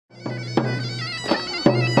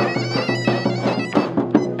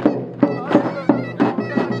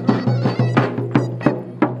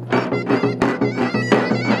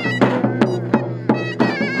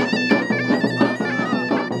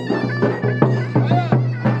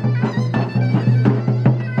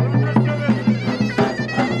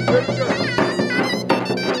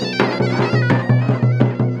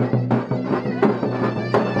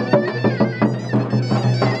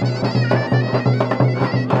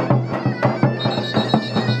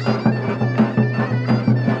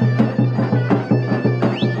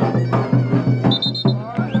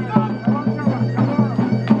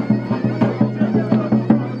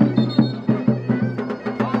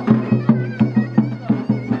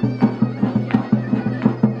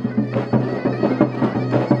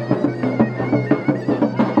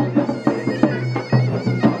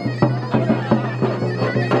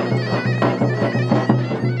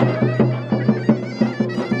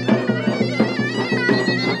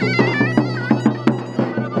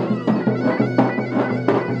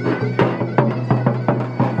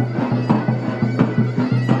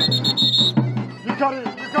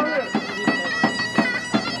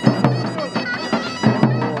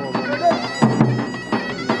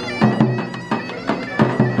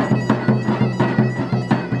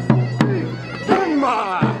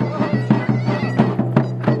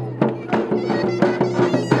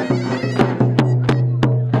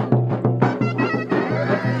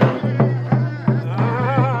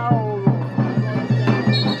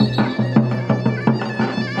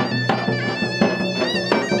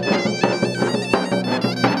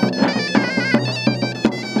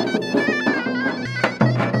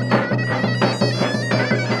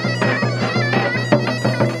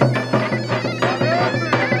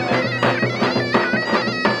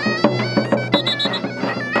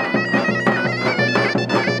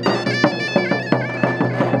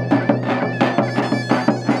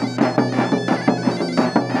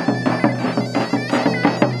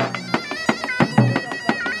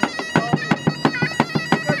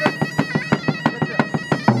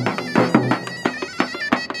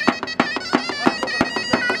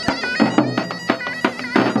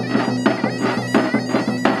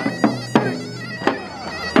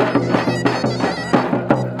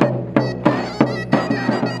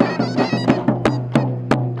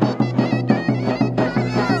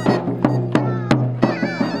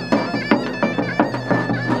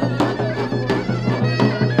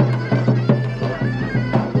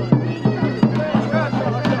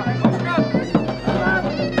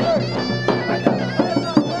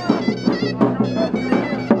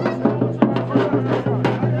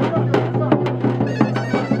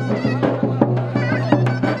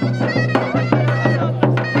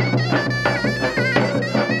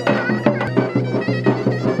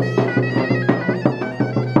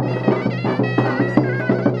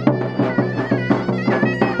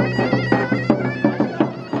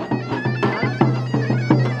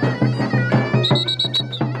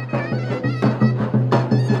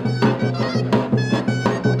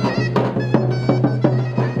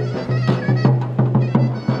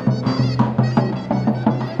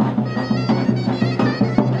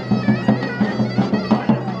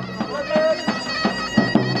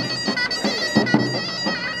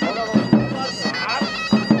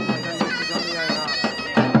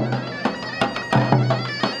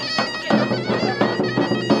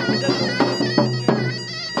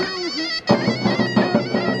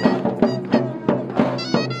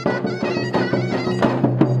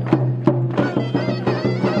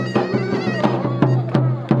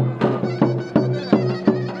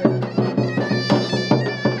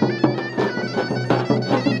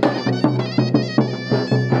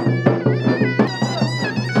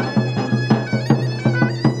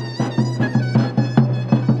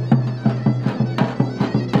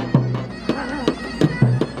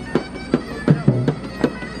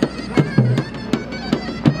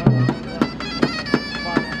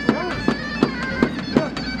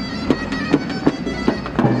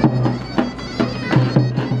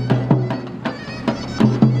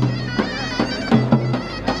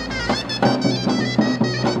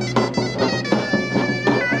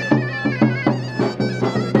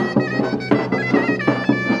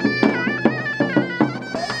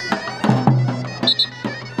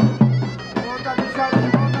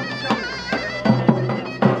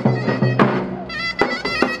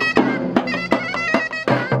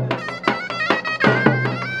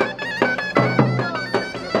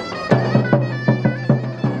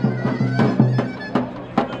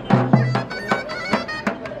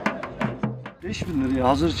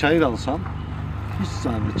hazır çayır alsam, hiç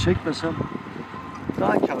zahmet çekmesem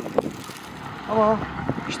daha kârlı. Ama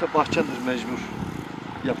işte bahçedir, mecbur.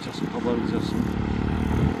 Yapacaksın, kabaracaksın.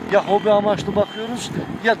 Ya hobi amaçlı bakıyoruz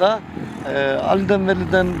ya da Ali'den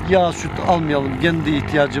Veli'den yağ süt almayalım, kendi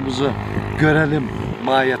ihtiyacımızı görelim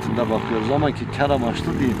mahiyetinde bakıyoruz. Ama ki kar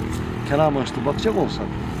amaçlı değil. Kar amaçlı bakacak olsak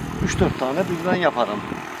 3-4 tane birden yaparım.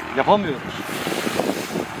 Yapamıyoruz.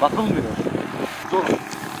 Bakılmıyor. Zor.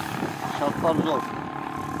 Şartlar zor.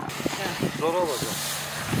 Zor olacak.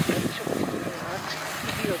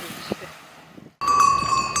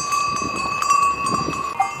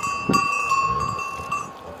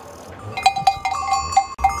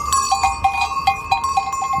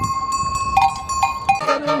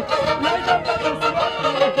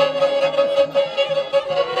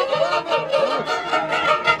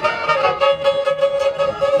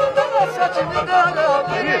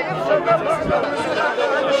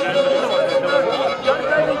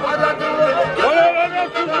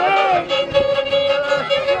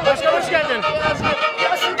 Başkan hoş geldin.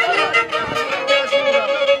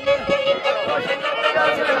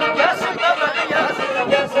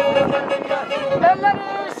 Elleri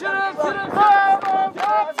sürün sürün.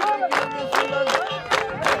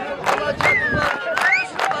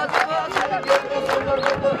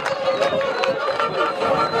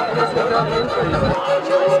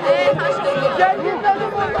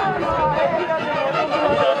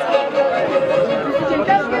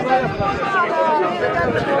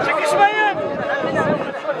 Çıkışmayın.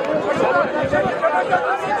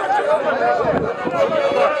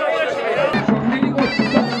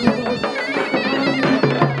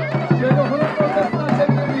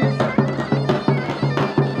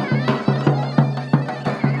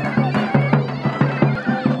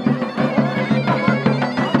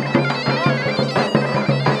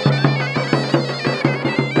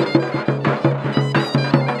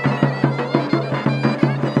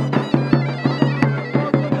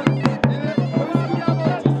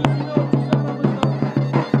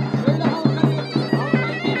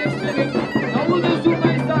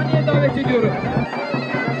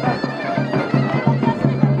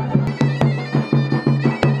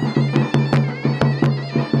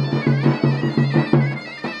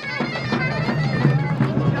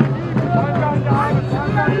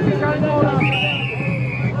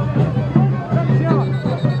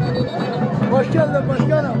 Hoş geldin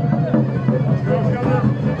başkanım.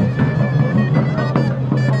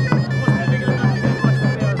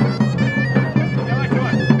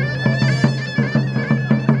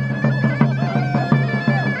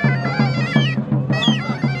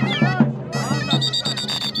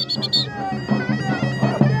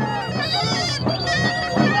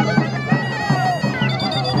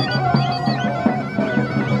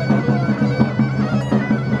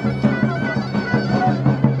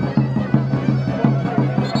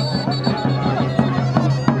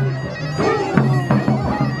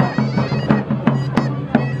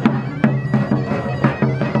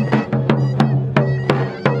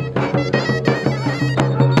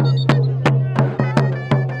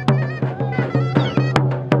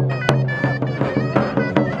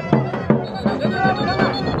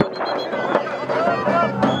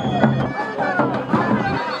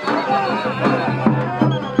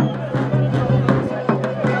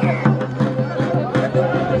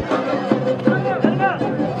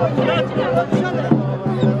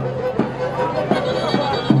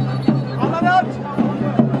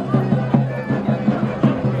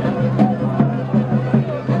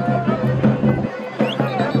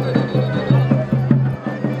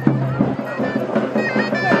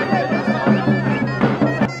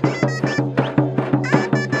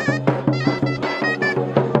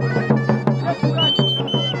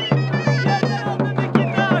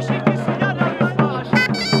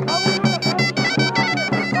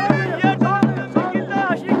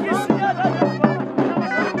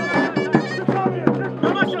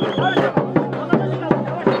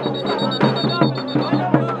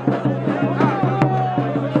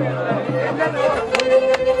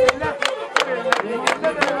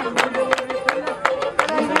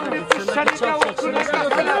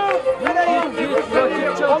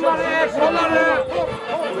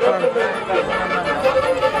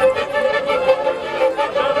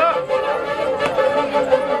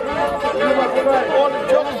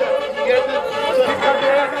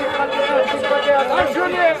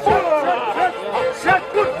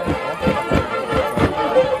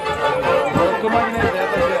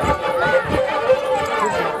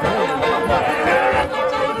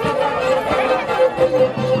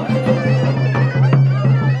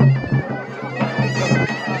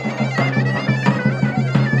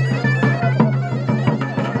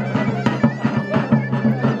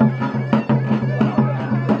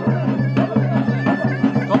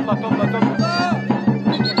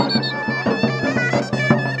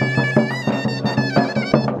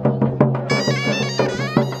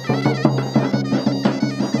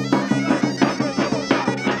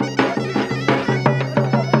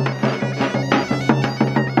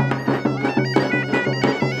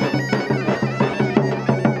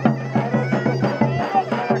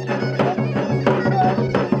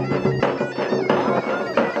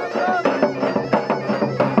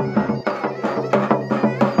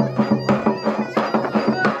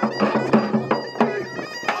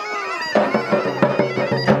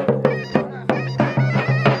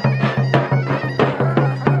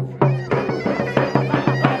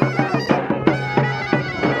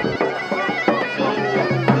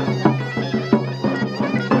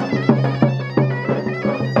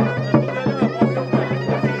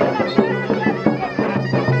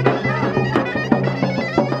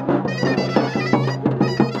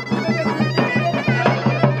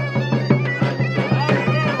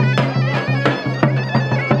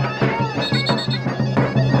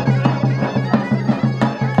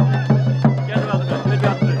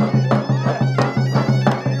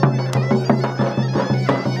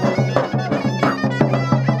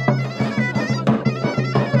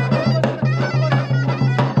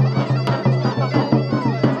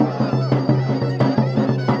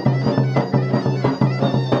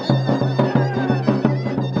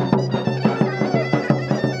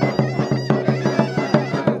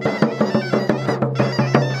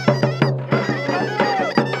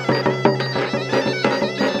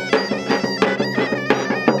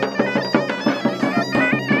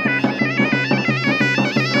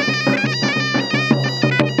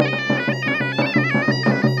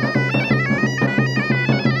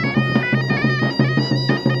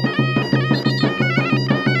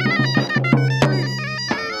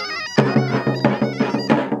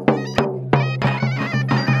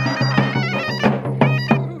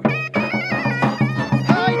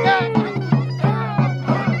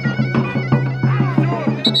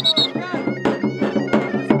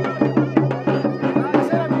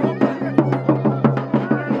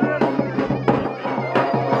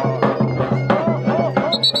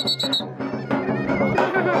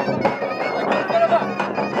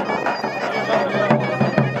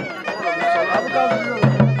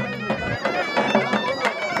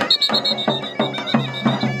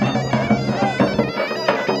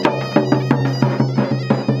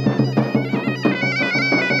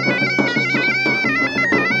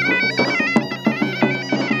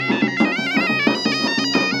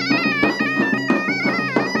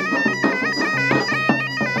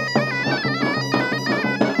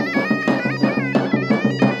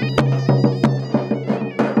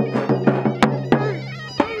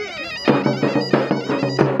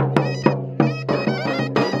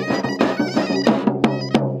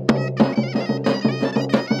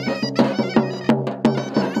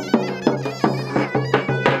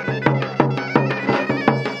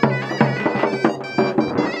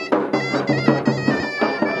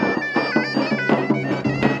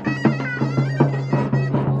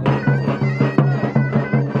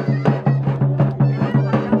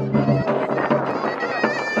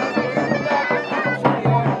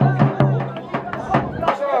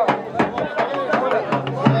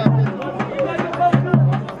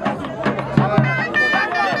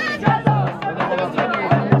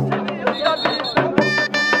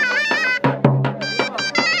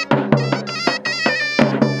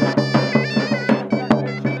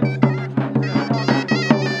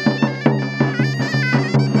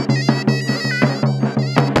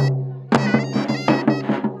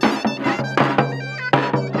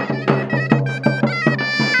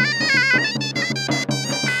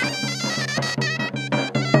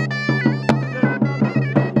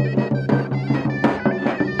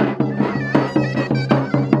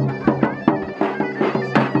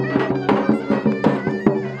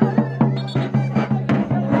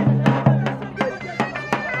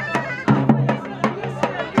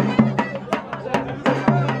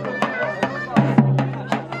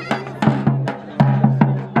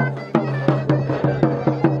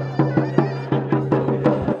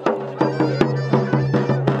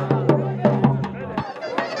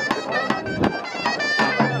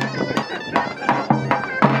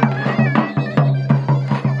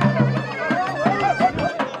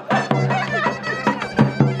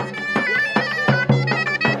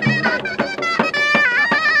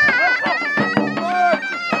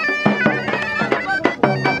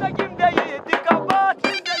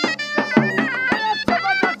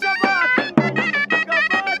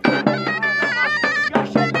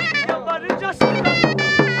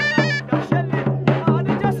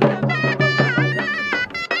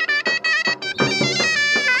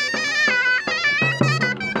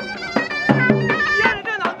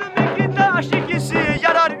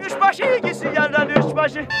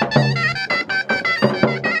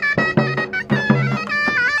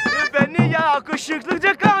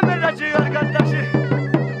 Yakışıklıca kameracı arkadaşı.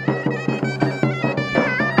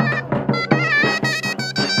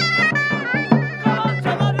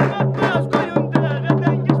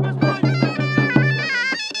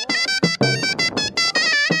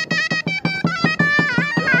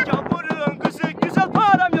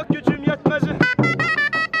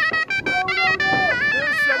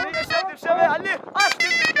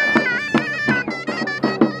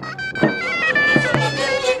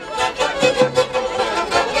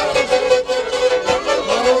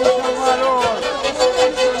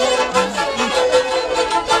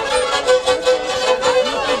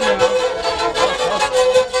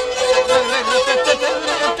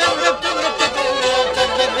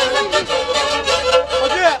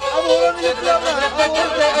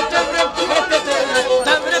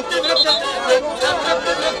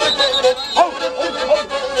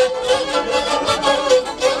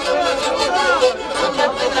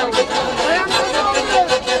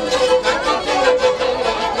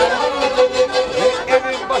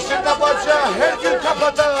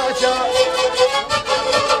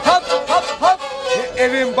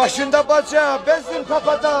 Evin başında baca, benzin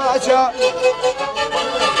kapata aça.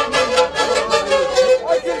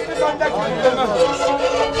 O güldü bendeki güldü.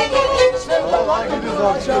 Sevdalar güldü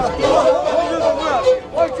aça.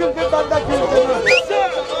 O güldü bendeki güldü.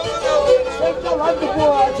 Sevdalar güldü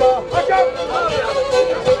aça.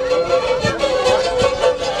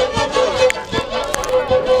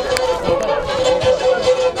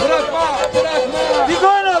 Bırakma, bırakma. Bir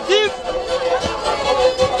gol dik.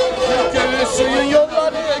 Gönül suyun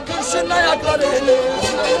yolları, kırsın ayakları.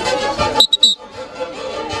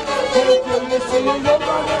 Gönül suyun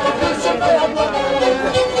yolları, kırsın ayakları.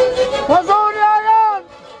 Pazar yayan.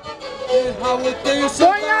 Havut değilsin.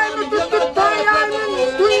 Donyay mı tuttuk, donyay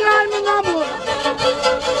mı namur?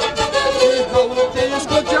 Havut değilsin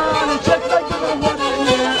kocanı, çekme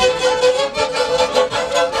günahları.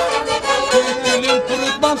 Gülüm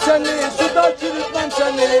kurutmam seni, suda çürütmem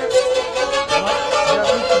seni.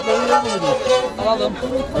 Alalım.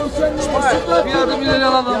 Bir yardım ileri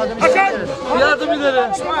alalım. Bir yardım ileri.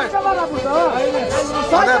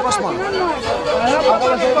 Araya basma.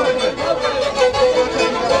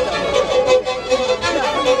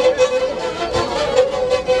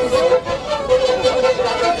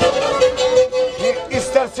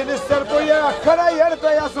 İstersin ister boya, kara yer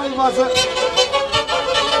beyaz olmaz.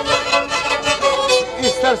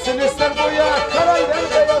 İstersin ister boya, kara yer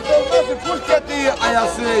beyaz olmaz. Kurt kediği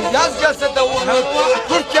ayası, yaz gelse de unut.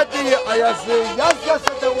 Kurt kediği ayası, yaz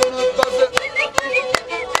gelse de unutmaz.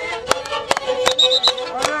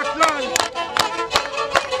 Ayaklar.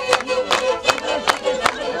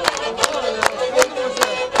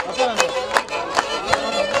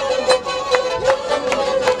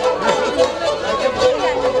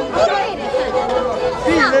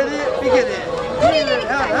 Bir ileri bir geri. Bir ileri.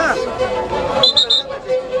 Ha.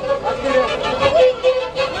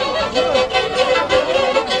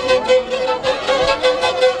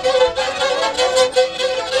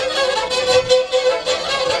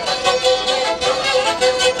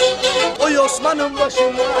 Oy Osman'ın başına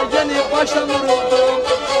yeni baştan vuruldum.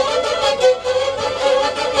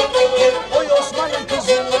 Oy Osman'ın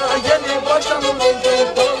kızına yeni baştan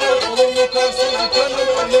vuruldum. Dağlar olumlu karsın, kanım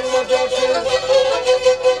ayırmaz olsun.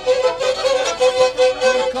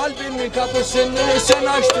 Kalbimin kapısını sen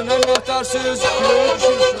açtın anahtarsız.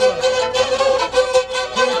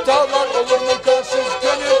 Dağlar olur mu karsız,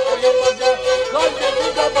 gönül ayırmaz ya.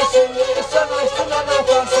 Kalbimin kapısını sen açtın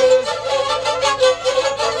anahtarsız.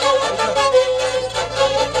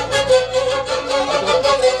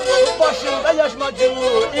 Başında yaşmacı,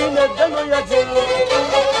 iğneden oyacı.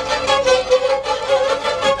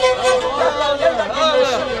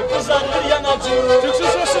 Kızardır yanacı. Çıksın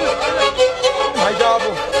sesi. Haydi abi.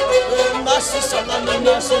 Nasıl sallanır,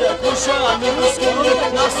 nasıl kuşağını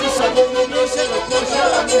rüzgarı. Nasıl sallanır, nasıl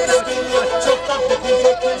kuşağını rüzgarı. Çok tatlıdır,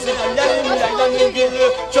 çok güzellerim, yaylanın gülü.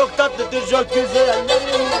 Çok tatlıdır, çok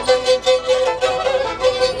güzellerim.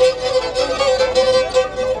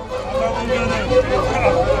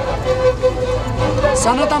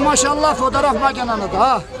 Sana da maşallah fotoğraf makinanı da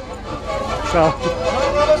ha.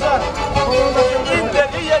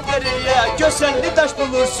 İnderiye geriye, Kösenli taş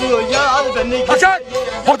bulursun. Ya al beni Hakan!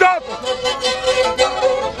 Fotoğraf!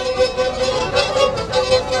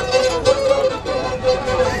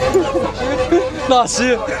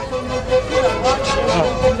 Nasıl?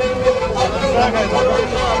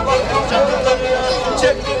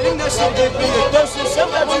 Çektiğin nesil gibi dönsün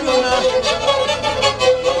sevdacığına.